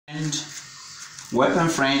And welcome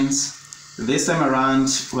friends, this time around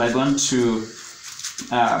we're going to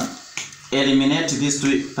eliminate these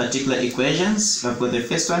two particular equations. We've got the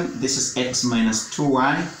first one, this is x minus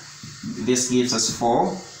 2y, this gives us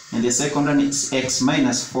 4, and the second one is x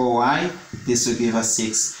minus 4y, this will give us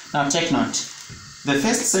 6. Now take note, the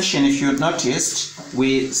first session, if you noticed,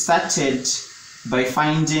 we started by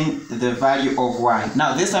finding the value of y.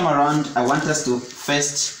 Now this time around I want us to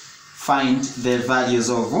first find the values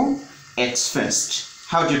of x first.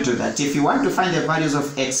 How do you do that? If you want to find the values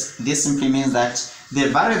of x, this simply means that the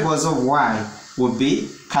variables of y will be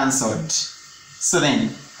cancelled. So then,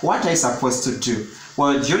 what are you supposed to do?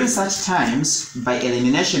 Well, during such times, by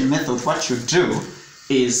elimination method, what you do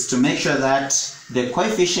is to make sure that the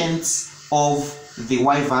coefficients of the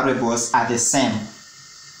y variables are the same.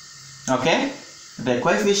 Okay? The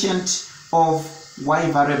coefficient of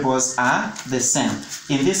y variables are the same.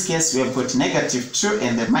 In this case, we have got -2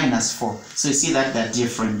 and the -4. So you see that they're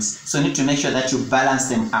different. So you need to make sure that you balance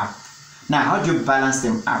them up. Now, how do you balance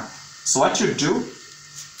them up? So what you do,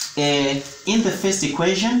 in the first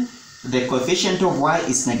equation, the coefficient of y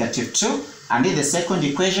is -2. And in the second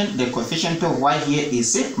equation, the coefficient of y here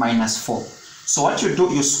is -4. So what you do,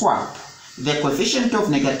 you swap. The coefficient of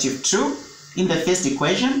 -2 in the first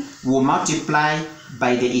equation will multiply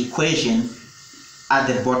by the equation at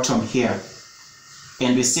the bottom here,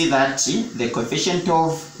 and we see that the coefficient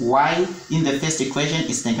of y in the first equation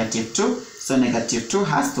is -2, so -2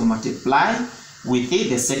 has to multiply with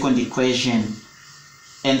the second equation,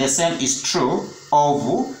 and the same is true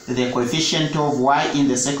of the coefficient of y in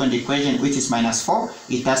the second equation, which is -4.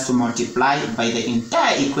 It has to multiply by the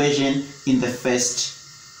entire equation in the first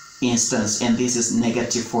instance, and this is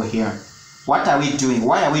 -4 here. What are we doing?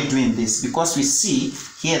 Why are we doing this? Because we see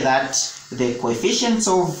here that the coefficients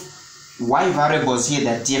of y variables here,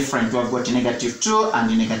 they're different. We've got -2 and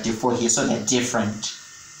 -4 here, so they're different.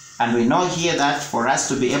 And we know here that for us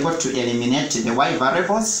to be able to eliminate the y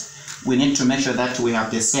variables, we need to make sure that we have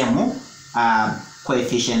the same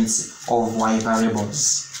coefficients of y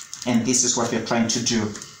variables. And this is what we're trying to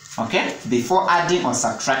do. Okay? Before adding or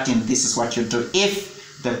subtracting, this is what you do. If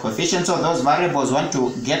the coefficients of those variables want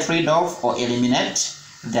to get rid of or eliminate,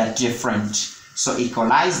 they're different. So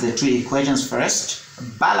equalize the two equations first,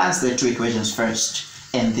 balance the two equations first,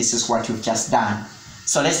 and this is what you've just done.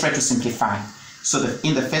 So let's try to simplify. So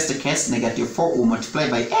in the first case, -4 will multiply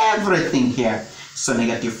by everything here. So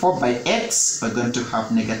 -4 by x, we're going to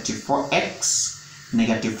have -4x.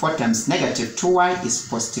 -4 times -2y is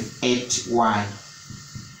 +8y.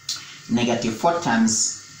 -4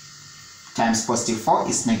 times +4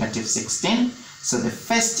 is -16. So the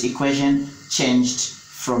first equation changed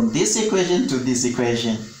from this equation to this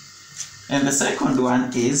equation. And the second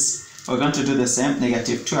one is, we're going to do the same.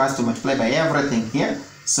 -2 has to multiply by everything here.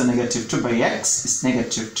 So -2 by x is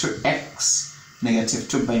 -2x.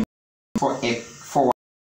 -2 by 4y,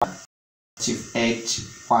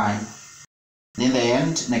 8y. In the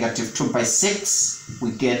end, -2 by 6,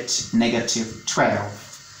 we get -12.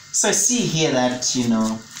 So see here that,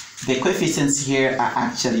 the coefficients here are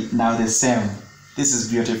actually now the same. This is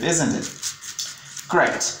beautiful, isn't it?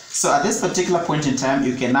 Correct. So at this particular point in time,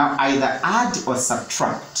 you can now either add or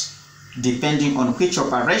subtract, depending on which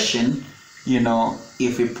operation,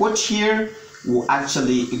 if we put here, we'll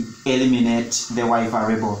actually eliminate the y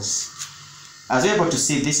variables. As you're able to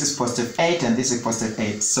see, this is +8 and this is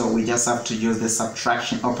 +8. So we just have to use the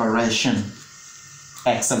subtraction operation.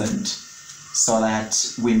 Excellent. So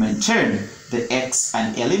that we maintain the x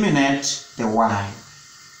and eliminate the y.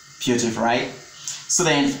 Beautiful, right? So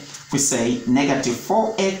then we say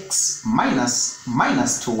 -4x minus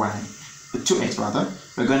 2x rather.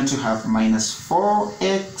 We're going to have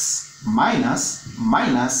 -4x minus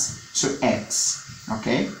 2x.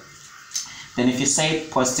 Okay? Then if you say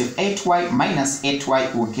 +8y minus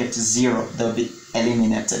 8y, will get 0. They'll be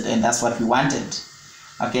eliminated, and that's what we wanted.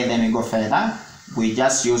 Okay, then we go further. We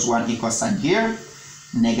just use one equal sign here.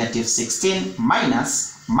 -16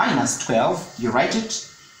 minus 12. You write it.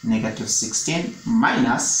 -16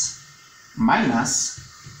 minus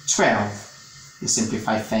 12. You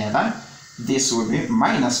simplify further. This will be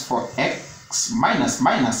 -4x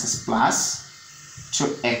minus is plus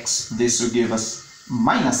 2x. This will give us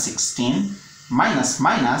 -16. Minus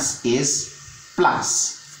is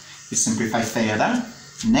plus. You simplify further.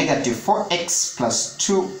 -4x plus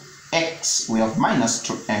 2x, we have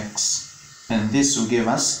 -2x, and this will give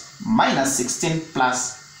us -16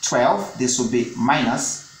 plus 12, this will be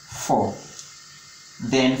 -4.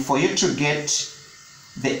 Then for you to get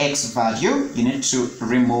the x value, you need to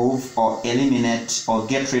remove or eliminate or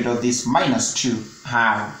get rid of this -2.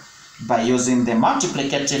 How? by using the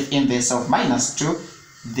multiplicative inverse of minus 2,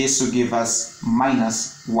 this will give us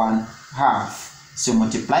minus 1/2. So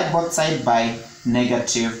multiply both sides by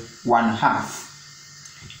negative 1/2.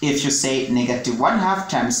 If you say negative 1/2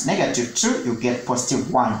 times negative 2, you get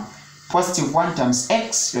positive 1. Positive 1 times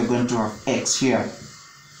x, you're going to have x here.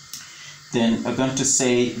 Then we're going to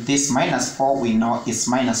say this minus 4, we know is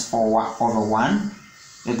minus 4 over 1.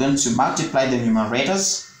 We're going to multiply the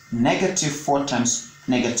numerators. Negative 4 times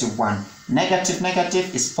negative 1. Negative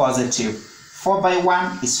negative is positive. 4 by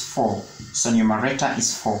 1 is 4. So numerator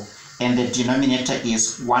is 4. And the denominator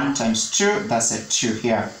is 1 times 2. That's a 2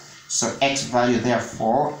 here. So x value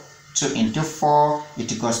therefore, 2 into 4,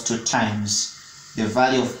 it goes 2 times. The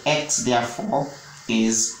value of x therefore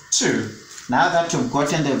is 2. Now that you've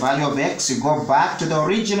gotten the value of x, you go back to the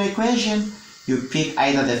original equation. You pick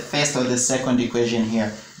either the first or the second equation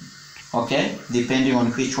here. Okay, depending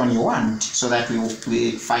on which one you want, so that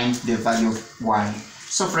we find the value of y.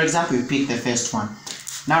 So for example, you pick the first one.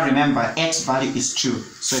 Now remember, x value is 2.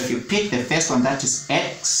 So if you pick the first one, that is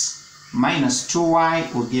x minus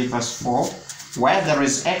 2y will give us 4. Where there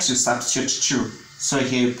is x, you substitute 2. So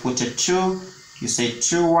here you put a 2, you say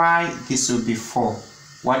 2y, this will be 4.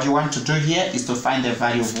 What you want to do here is to find the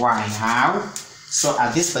value of y. How? So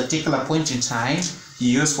at this particular point in time,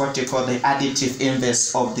 you use what you call the additive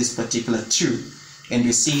inverse of this particular 2. And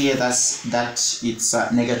you see here that it's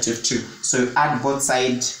negative 2. So you add both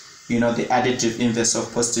sides, you know, the additive inverse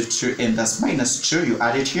of positive 2, and that's minus 2. You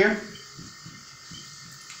add it here.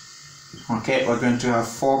 Okay, we're going to have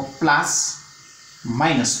 4 plus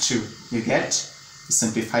minus 2. You get?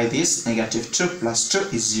 Simplify this. Negative 2 plus 2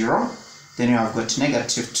 is 0. Then you have got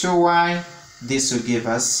negative 2y. This will give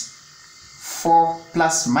us 4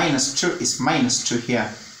 plus minus 2 is minus 2 here.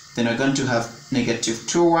 Then we're going to have negative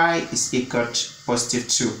 2y is equal to positive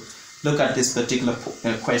 2. Look at this particular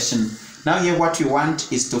question. Now here what we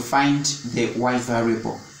want is to find the y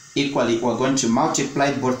variable. Equally, we're going to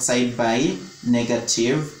multiply both sides by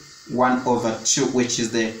negative 1 over 2, which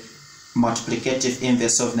is the multiplicative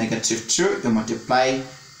inverse of negative 2. You multiply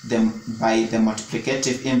them by the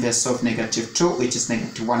multiplicative inverse of negative 2, which is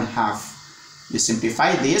negative 1/2. You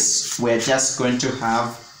simplify this, we're just going to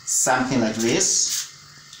have something like this.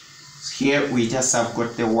 Here we just have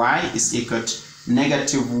got the y is equal to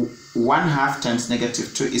negative 1/2 times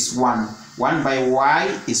negative 2 is 1. 1 by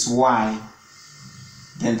y is y.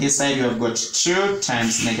 Then this side you have got 2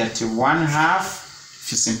 times negative 1/2.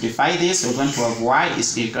 If you simplify this, we're going to have y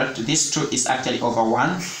is equal to, this 2 is actually over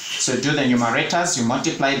 1. So do the numerators, you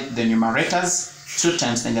multiply the numerators. 2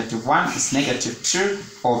 times negative 1 is negative 2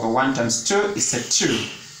 over 1 times 2 is a 2.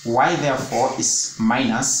 Y therefore is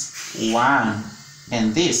minus 1.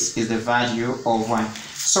 And this is the value of y.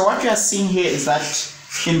 So what we are seeing here is that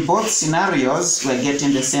in both scenarios, we're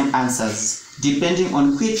getting the same answers, depending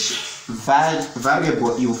on which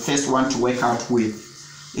variable you first want to work out with.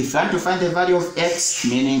 If you want to find the value of x,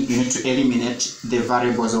 meaning you need to eliminate the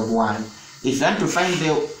variables of y. If you want to find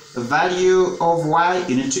the value of y,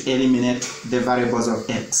 you need to eliminate the variables of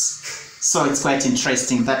x. So it's quite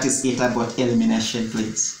interesting. That is it about elimination,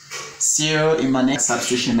 please. See you in my next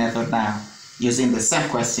substitution method now, using the same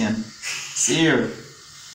question. See you.